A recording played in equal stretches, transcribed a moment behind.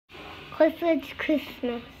Clifford's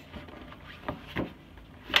Christmas.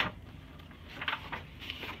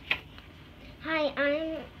 Hi,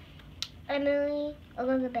 I'm Emily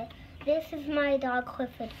Elizabeth. This is my dog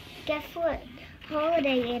Clifford. Guess what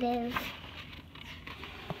holiday it is?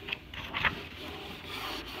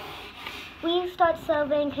 We start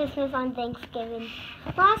celebrating Christmas on Thanksgiving.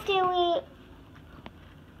 Last year we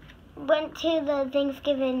went to the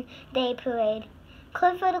Thanksgiving Day parade.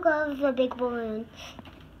 Clifford loves the big balloons.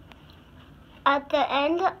 At the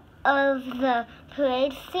end of the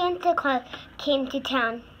parade, Santa Claus came to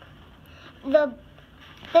town. The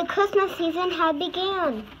Christmas season had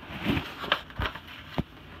begun.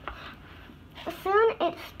 Soon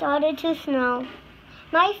it started to snow.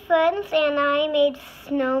 My friends and I made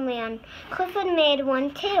snowman. Clifford made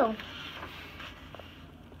one too.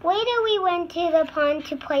 Later we went to the pond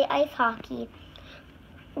to play ice hockey.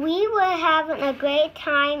 We were having a great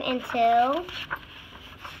time until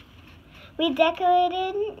we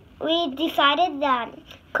decided that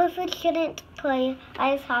Clifford shouldn't play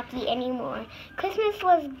ice hockey anymore. Christmas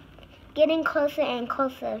was getting closer and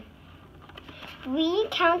closer. We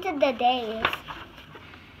counted the days.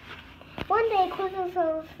 One day, Clifford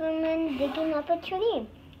saw someone digging up a tree.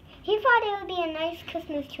 He thought it would be a nice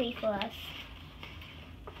Christmas tree for us.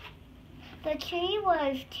 The tree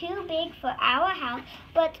was too big for our house,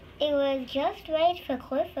 but it was just right for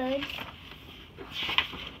Clifford's.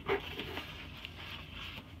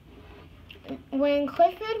 When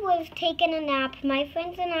Clifford was taking a nap, my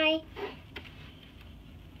friends and I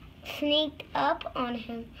sneaked up on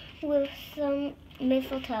him with some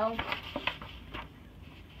mistletoe.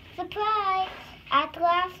 Surprise! At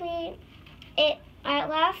last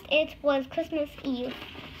it was Christmas Eve.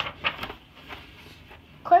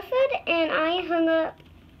 Clifford and I hung up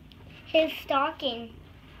his stocking.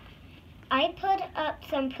 I put up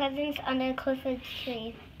some presents under Clifford's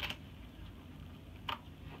tree.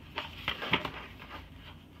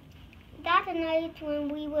 That night when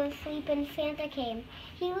we were sleeping, Santa came.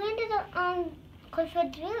 He landed on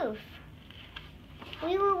Clifford's roof.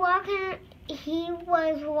 He was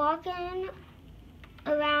walking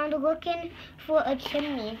around looking for a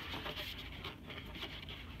chimney.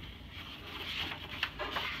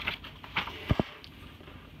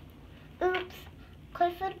 Oops,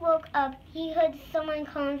 Clifford woke up. He heard someone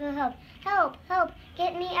calling for help. Help, help,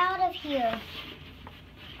 get me out of here.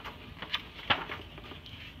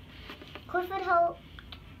 Clifford helped.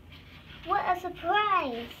 What a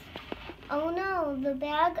surprise! Oh no, the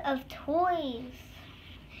bag of toys.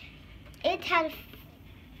 It had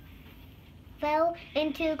fell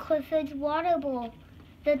into Clifford's water bowl.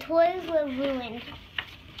 The toys were ruined.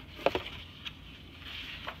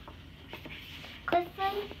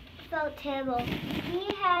 Clifford felt terrible. He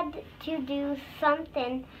had to do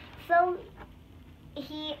something, so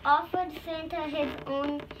he offered Santa his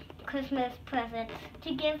own Christmas presents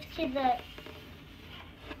to give to the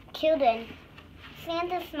children.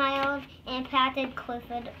 Santa smiled and patted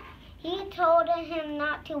Clifford. He told him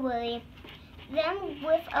not to worry. Then,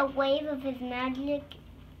 with a wave of his magic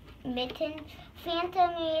mitten,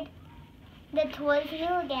 Santa made the toys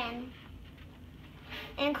new again.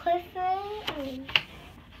 And Clifford,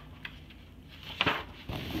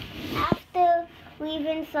 after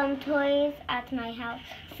leaving some toys at my house,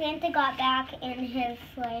 Santa got back in his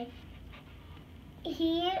sleigh.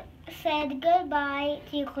 He said goodbye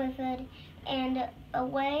to Clifford, and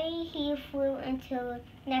away he flew until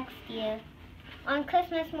next year. On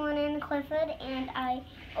Christmas morning, Clifford and I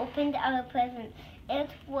opened our presents. It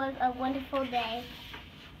was a wonderful day.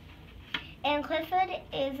 And Clifford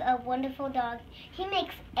is a wonderful dog. He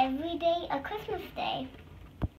makes every day a Christmas day.